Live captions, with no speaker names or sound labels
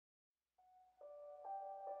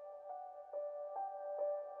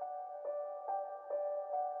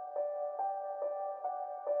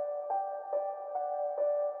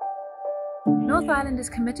North Island is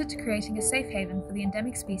committed to creating a safe haven for the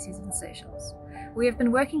endemic species of the Seychelles. We have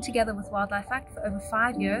been working together with Wildlife Act for over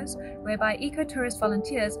 5 years, whereby eco-tourist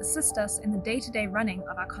volunteers assist us in the day-to-day running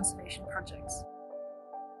of our conservation projects.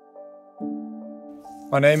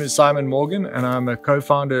 My name is Simon Morgan and I'm a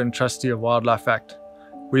co-founder and trustee of Wildlife Act.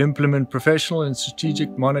 We implement professional and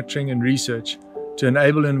strategic monitoring and research to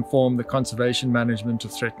enable and inform the conservation management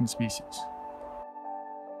of threatened species.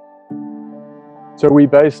 So we're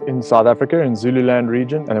based in South Africa, in Zululand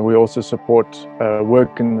region, and we also support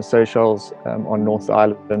work in the Seychelles on North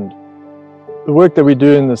Island. The work that we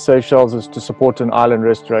do in the Seychelles is to support an island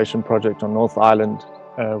restoration project on North Island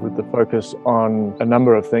with the focus on a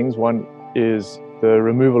number of things. One is the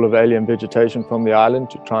removal of alien vegetation from the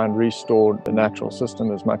island to try and restore the natural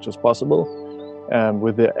system as much as possible,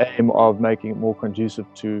 with the aim of making it more conducive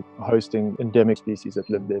to hosting endemic species that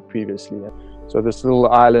lived there previously. So this little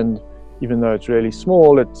island, even though it's really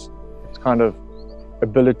small, its kind of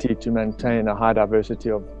ability to maintain a high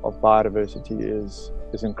diversity of biodiversity is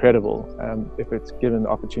incredible if it's given the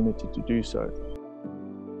opportunity to do so.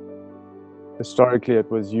 Historically,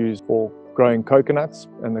 it was used for growing coconuts,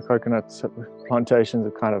 and the coconut plantations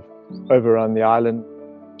have kind of overrun the island.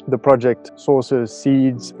 The project sources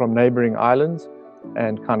seeds from neighboring islands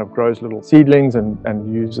and kind of grows little seedlings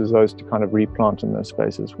and uses those to kind of replant in those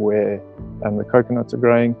spaces where the coconuts are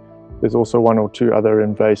growing. There's also 1 or 2 other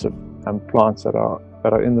invasive plants that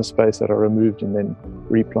are in the space that are removed, and then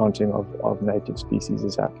replanting of native species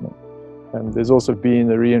is happening. There's also been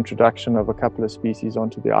the reintroduction of a couple of species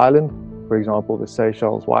onto the island, for example the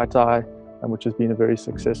Seychelles white-eye, which has been a very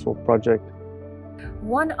successful project.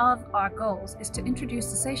 One of our goals is to introduce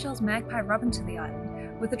the Seychelles Magpie-Robin to the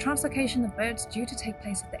island, with the translocation of birds due to take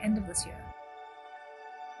place at the end of this year.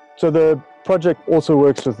 So the project also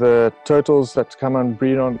works with the turtles that come and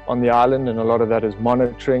breed on the island, and a lot of that is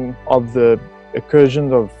monitoring of the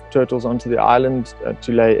incursions of turtles onto the island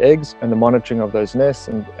to lay eggs, and the monitoring of those nests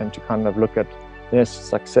and to kind of look at nest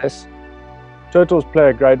success. Turtles play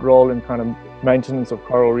a great role in kind of maintenance of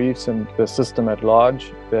coral reefs and the system at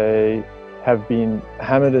large. They have been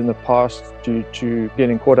hammered in the past due to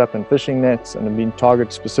getting caught up in fishing nets and have been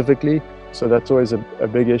targeted specifically, so that's always a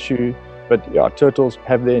big issue. But yeah, turtles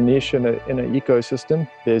have their niche in an ecosystem.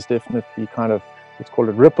 There's definitely kind of, let's call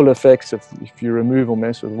it ripple effects. If you remove or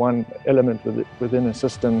mess with one element within a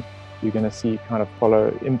system, you're going to see kind of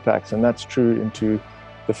follow impacts, and that's true into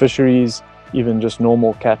the fisheries, even just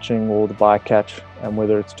normal catching or the bycatch, and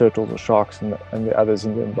whether it's turtles or sharks and the others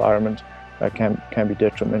in the environment can be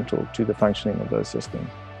detrimental to the functioning of those systems.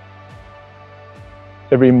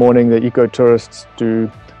 Every morning the eco-tourists do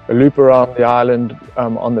a loop around the island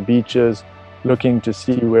on the beaches, looking to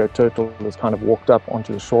see where a turtle has kind of walked up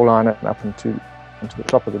onto the shoreline and up into the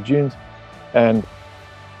top of the dunes, and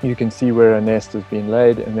you can see where a nest has been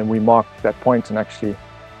laid, and then we mark that point and actually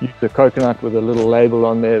use the coconut with a little label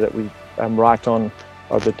on there that we write on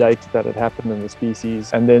the date that it happened and the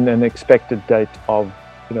species, and then an expected date of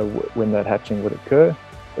when that hatching would occur,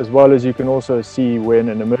 as well as you can also see when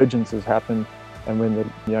an emergence has happened and when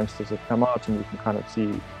the youngsters have come out, and you can kind of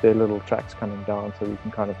see their little tracks coming down, so we can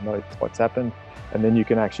kind of note what's happened, and then you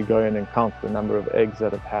can actually go in and count the number of eggs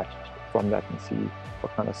that have hatched from that and see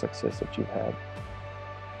what kind of success that you've had.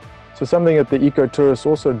 So something that the eco-tourists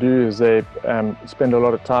also do is they spend a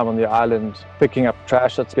lot of time on the island picking up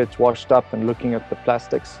trash that gets washed up and looking at the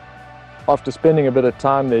plastics. After spending a bit of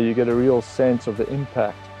time there, you get a real sense of the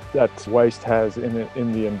impact that waste has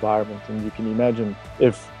in the environment, and you can imagine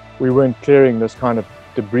if we weren't clearing this kind of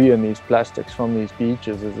debris and these plastics from these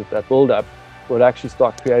beaches, is that build-up would actually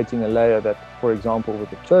start creating a layer that, for example,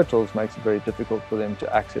 with the turtles, makes it very difficult for them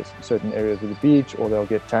to access certain areas of the beach, or they'll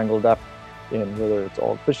get tangled up in whether it's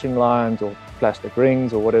old fishing lines or plastic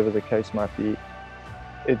rings or whatever the case might be.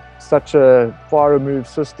 It's such a far removed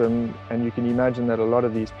system, and you can imagine that a lot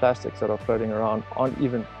of these plastics that are floating around aren't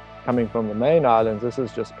even coming from the main islands. This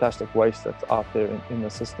is just plastic waste that's out there in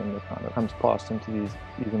the system that kind of comes past into these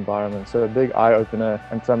environments. So a big eye-opener,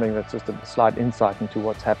 and something that's just a slight insight into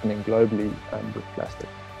what's happening globally with plastic.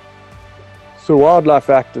 So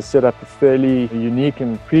Wildlife Act has set up a fairly unique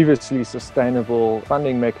and previously sustainable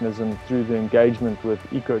funding mechanism through the engagement with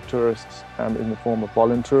eco-tourists in the form of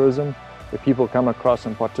voluntourism, where people come across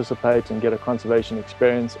and participate and get a conservation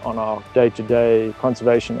experience on our day-to-day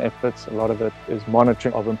conservation efforts. A lot of it is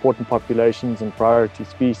monitoring of important populations and priority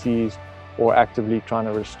species, or actively trying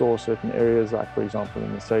to restore certain areas, like for example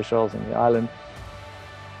in the Seychelles and the island.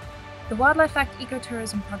 The Wildlife Act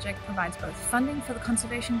Ecotourism Project provides both funding for the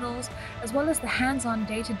conservation goals, as well as the hands-on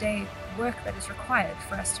day-to-day work that is required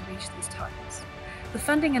for us to reach these targets. The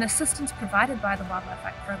funding and assistance provided by the Wildlife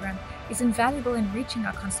Act program is invaluable in reaching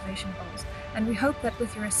our conservation goals, and we hope that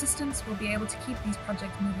with your assistance we'll be able to keep these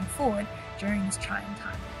projects moving forward during this trying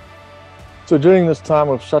time. So during this time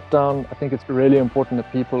of shutdown, I think it's really important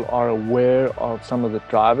that people are aware of some of the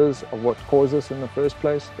drivers of what caused this in the first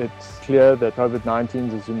place. It's clear that COVID-19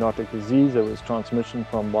 is a zoonotic disease. There was transmission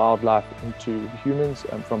from wildlife into humans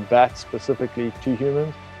and from bats specifically to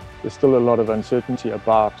humans. There's still a lot of uncertainty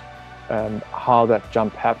about how that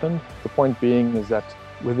jump happened. The point being is that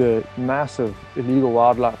with a massive illegal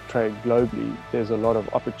wildlife trade globally, there's a lot of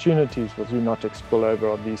opportunities for zoonotic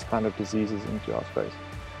spillover of these kind of diseases into our space.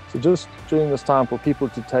 So just during this time for people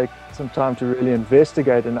to take some time to really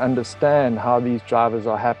investigate and understand how these drivers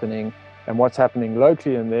are happening and what's happening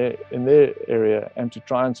locally in their area, and to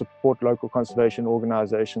try and support local conservation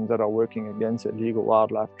organizations that are working against illegal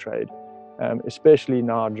wildlife trade, especially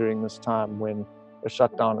now during this time when a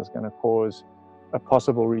shutdown is going to cause a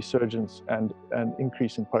possible resurgence and an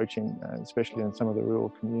increase in poaching, especially in some of the rural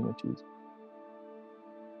communities.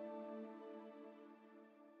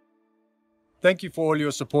 Thank you for all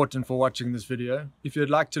your support and for watching this video. If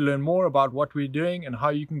you'd like to learn more about what we're doing and how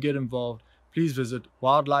you can get involved, please visit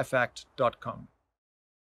wildlifeact.com.